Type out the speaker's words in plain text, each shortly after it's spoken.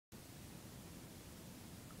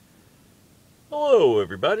Hello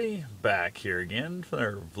everybody, back here again for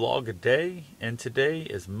our vlog a day, and today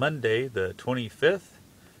is Monday the 25th,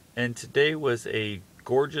 and today was a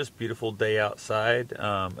gorgeous, beautiful day outside.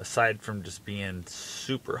 Aside from just being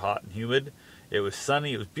super hot and humid, it was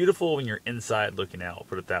sunny. It was beautiful when you're inside looking out,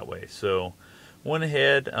 put it that way. So went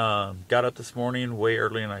ahead, got up this morning way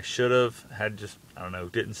earlier than I should have. Had just, I don't know,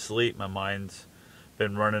 didn't sleep. My mind's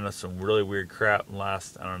been running on some really weird crap in the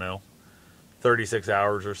last, I don't know, 36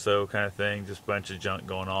 hours or so kind of thing. Just a bunch of junk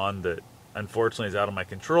going on that unfortunately is out of my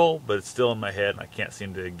control, but it's still in my head and I can't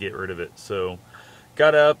seem to get rid of it. So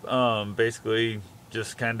got up, basically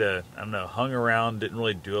just kind of, I don't know, hung around, didn't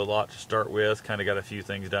really do a lot to start with, kind of got a few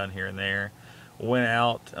things done here and there. Went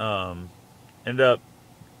out, ended up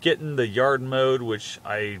getting the yard mowed, which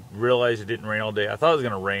I realized it didn't rain all day. I thought it was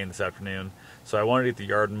going to rain this afternoon, so I wanted to get the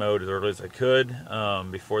yard mowed as early as I could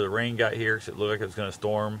before the rain got here, because it looked like it was going to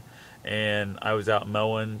storm. And I was out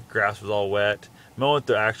mowing, grass was all wet. Mowing with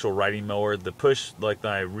the actual riding mower, the push, like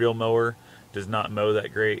my real mower, does not mow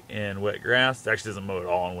that great in wet grass. It actually doesn't mow at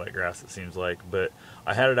all in wet grass, it seems like. But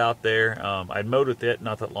I had it out there. I'd mowed with it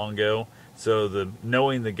not that long ago, so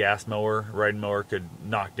knowing the gas mower, riding mower, could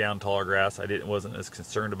knock down taller grass, wasn't as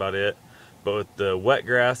concerned about it. But with the wet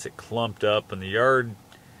grass, it clumped up, and the yard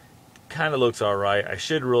kind of looks all right. I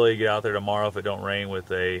should really get out there tomorrow if it don't rain with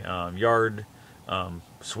a yard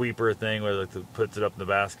sweeper thing where it puts it up in the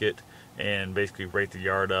basket and basically rake the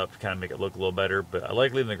yard up to kind of make it look a little better. But I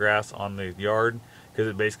like leaving the grass on the yard because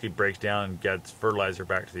it basically breaks down and gets fertilizer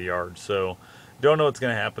back to the yard. So don't know what's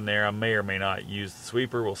going to happen there. I may or may not use the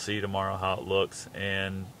sweeper. We'll see tomorrow how it looks.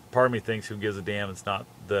 And part of me thinks, who gives a damn? It's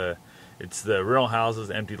the rental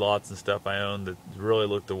houses, empty lots and stuff I own that really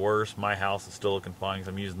look the worst. My house is still looking fine because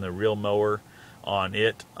I'm using the real mower on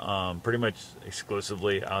it pretty much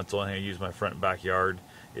exclusively. That's the only thing I use in my front and backyard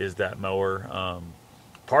is that mower.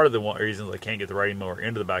 Part of the reasons I can't get the riding mower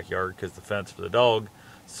into the backyard because the fence for the dog,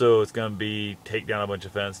 so it's going to be take down a bunch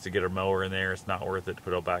of fence to get a mower in there. It's not worth it to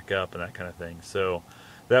put it back up and that kind of thing. So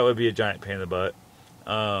that would be a giant pain in the butt.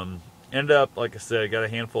 Ended up, like I said, got a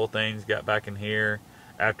handful of things, got back in here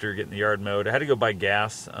after getting the yard mowed. I had to go buy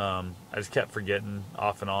gas. I just kept forgetting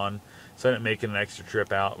off and on, so I ended up making an extra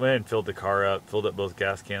trip out. Went and filled the car up, filled up both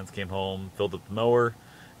gas cans, came home, filled up the mower,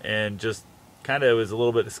 and just kind of was a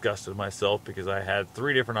little bit disgusted with myself because I had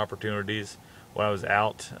 3 different opportunities when I was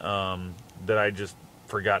out that I just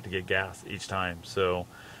forgot to get gas each time. So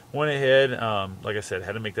went ahead, like I said,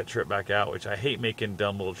 had to make that trip back out, which I hate making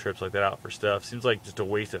dumb little trips like that out for stuff. Seems like just a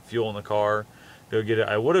waste of fuel in the car. Go get it.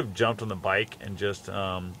 I would have jumped on the bike and just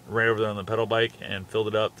ran over there on the pedal bike and filled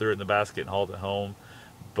it up, threw it in the basket, and hauled it home.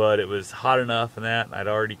 But it was hot enough and that I'd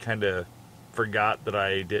already kind of forgot that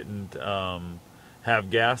I didn't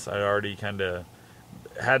have gas. I already kind of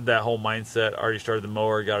had that whole mindset. Already started the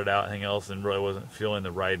mower, got it out, anything else, and really wasn't feeling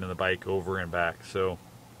the ride on the bike over and back. So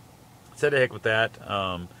said to heck with that.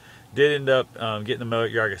 Did end up getting the mower.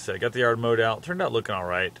 Like I said, got the yard mowed out. Turned out looking all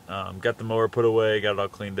right. Got the mower put away, got it all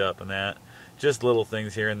cleaned up and that. Just little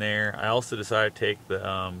things here and there. I also decided to take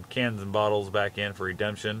the cans and bottles back in for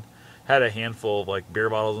redemption. Had a handful of like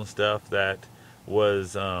beer bottles and stuff that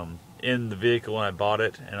was in the vehicle when I bought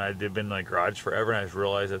it, and I'd been in my garage forever, and I just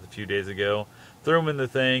realized that a few days ago. Threw them in the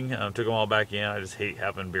thing, took them all back in. I just hate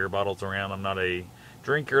having beer bottles around. I'm not a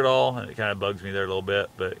drinker at all, and it kind of bugs me there a little bit,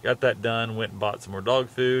 but got that done. Went and bought some more dog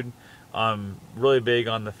food. I'm really big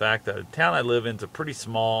on the fact that the town I live in is a pretty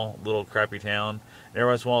small, little crappy town. And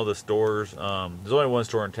every once in a while, the stores, there's only one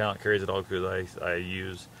store in town that carries the dog food I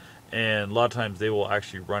use. And a lot of times they will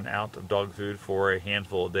actually run out of dog food for a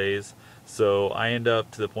handful of days. So I end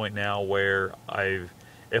up to the point now where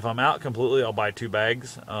if I'm out completely, I'll buy 2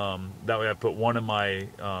 bags. That way I put one in my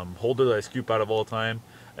holder that I scoop out of all the time,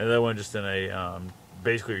 and the other one just in a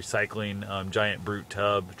basically recycling giant brute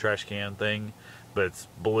tub trash can thing, but it's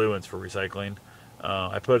blue and it's for recycling.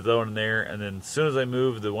 I put the one in there, and then as soon as I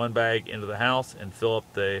move the one bag into the house and fill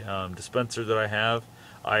up the dispenser that I have,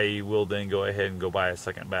 I will then go ahead and go buy a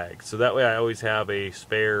second bag. So that way I always have a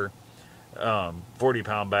spare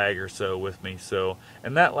 40-pound bag or so with me. So,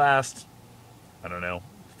 and that lasts, I don't know,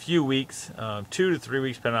 a few weeks, 2 to 3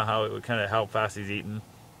 weeks, depending on how fast he's eating,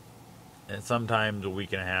 and sometimes a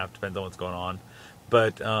week and a half, depends on what's going on.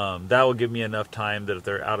 But that will give me enough time that if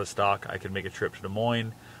they're out of stock, I can make a trip to Des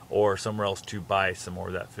Moines or somewhere else to buy some more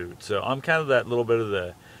of that food. So I'm kind of that little bit of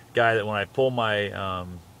the guy that when I pull my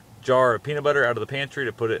jar of peanut butter out of the pantry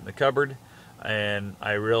to put it in the cupboard, and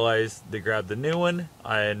I realize they grabbed the new one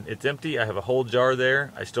and it's empty, I have a whole jar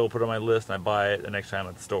there, I still put it on my list and I buy it the next time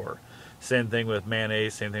at the store. Same thing with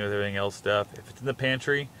mayonnaise, same thing with everything else stuff. If it's in the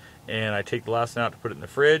pantry and I take the last one out to put it in the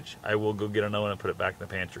fridge, I will go get another one and put it back in the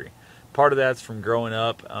pantry. part of that's from growing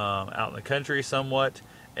up out in the country somewhat,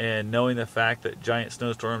 and knowing the fact that giant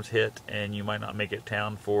snowstorms hit and you might not make it to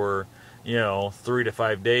town for 3 to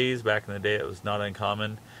 5 days. Back in the day, it was not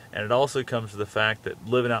uncommon. And it also comes to the fact that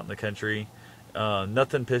living out in the country,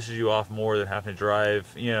 nothing pisses you off more than having to drive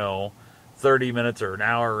 30 minutes or an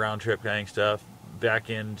hour round trip kind of stuff back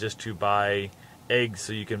in just to buy eggs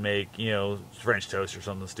so you can make French toast or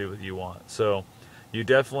something stupid you want. So you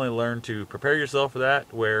definitely learn to prepare yourself for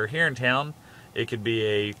that, where here in town it could be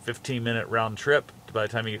a 15-minute round trip by the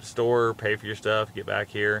time you get to the store, pay for your stuff, get back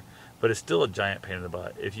here, but it's still a giant pain in the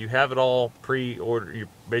butt. If you have it all pre-ordered, you're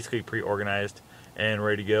basically pre-organized and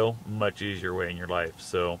ready to go, much easier way in your life.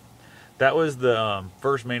 So that was the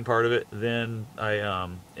first main part of it. Then I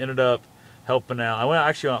ended up helping out. I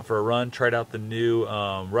actually went for a run, tried out the new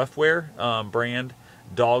Roughwear brand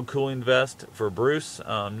dog cooling vest for Bruce.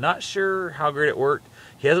 Not sure how great it worked.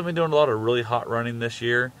 He hasn't been doing a lot of really hot running this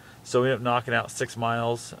year, so we ended up knocking out 6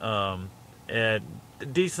 miles and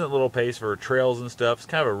decent little pace for trails and stuff. It's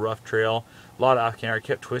kind of a rough trail, a lot of I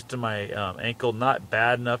kept twisting my ankle, not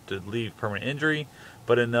bad enough to leave permanent injury,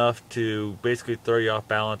 but enough to basically throw you off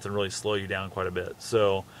balance and really slow you down quite a bit.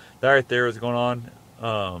 So that right there was going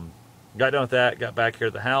on. Got done with that, got back here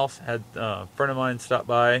at the house, had a friend of mine stop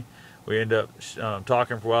by. We ended up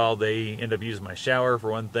talking for a while. They ended up using my shower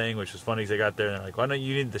for one thing, which was funny because I got there and they're like, why don't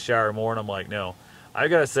you need the shower more? And I'm like, no, I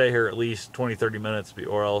got to stay here at least 20, 30 minutes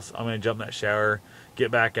or else I'm going to jump in that shower,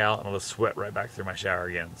 get back out, and I'll just sweat right back through my shower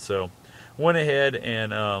again. So went ahead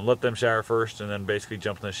and let them shower first, and then basically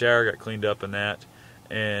jumped in the shower, got cleaned up in that,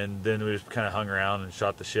 and then we just kind of hung around and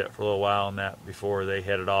shot the shit for a little while on that before they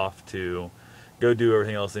headed off to go do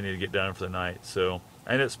everything else they need to get done for the night. So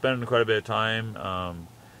I ended up spending quite a bit of time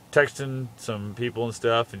texting some people and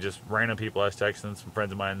stuff, and just random people I was texting, some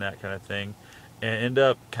friends of mine, that kind of thing, and end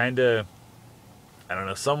up kind of, I don't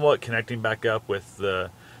know, somewhat connecting back up with the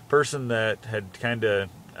person that had kind of,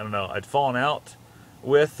 I don't know, I'd fallen out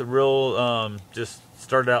with. The real, just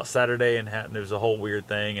started out Saturday and there was a whole weird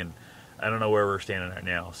thing, and I don't know where we're standing right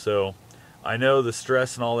now. So I know the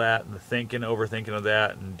stress and all that, and the thinking, overthinking of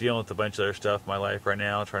that, and dealing with a bunch of other stuff in my life right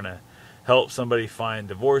now, trying to help somebody find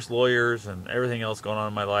divorce lawyers and everything else going on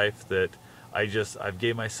in my life, that I've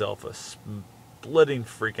gave myself a splitting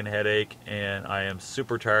freaking headache, and I am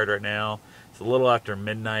super tired right now. It's a little after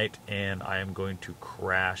midnight, and I am going to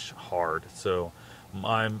crash hard. So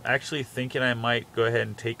I'm actually thinking I might go ahead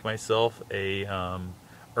and take myself a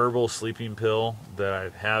herbal sleeping pill that I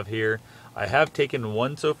have here. I have taken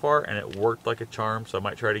one so far, and it worked like a charm, so I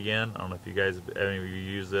might try it again. I don't know if you guys, any of you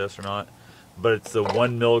use this or not, but it's the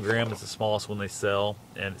 1 milligram. It's the smallest one they sell,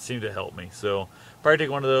 and it seemed to help me. So probably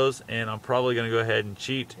take one of those, and I'm probably going to go ahead and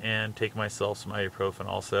cheat and take myself some ibuprofen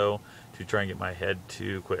also to try and get my head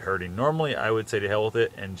to quit hurting. Normally, I would say to hell with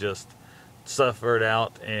it and just suffer it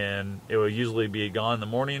out, and it would usually be gone in the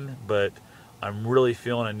morning, but I'm really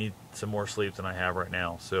feeling I need some more sleep than I have right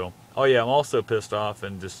now. So, oh yeah, I'm also pissed off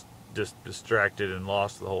and just distracted and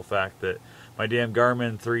lost the whole fact that my damn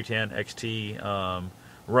Garmin 310 XT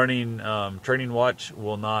running training watch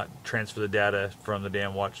will not transfer the data from the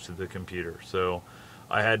damn watch to the computer. So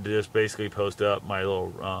I had to just basically post up my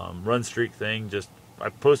little run streak thing. I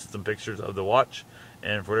posted some pictures of the watch,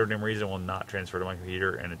 and for whatever damn reason, it will not transfer to my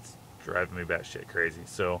computer, and it's driving me batshit crazy.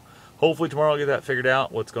 So hopefully tomorrow I'll get that figured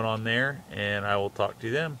out, what's going on there, and I will talk to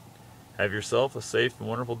you then. Have yourself a safe and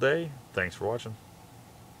wonderful day. Thanks for watching.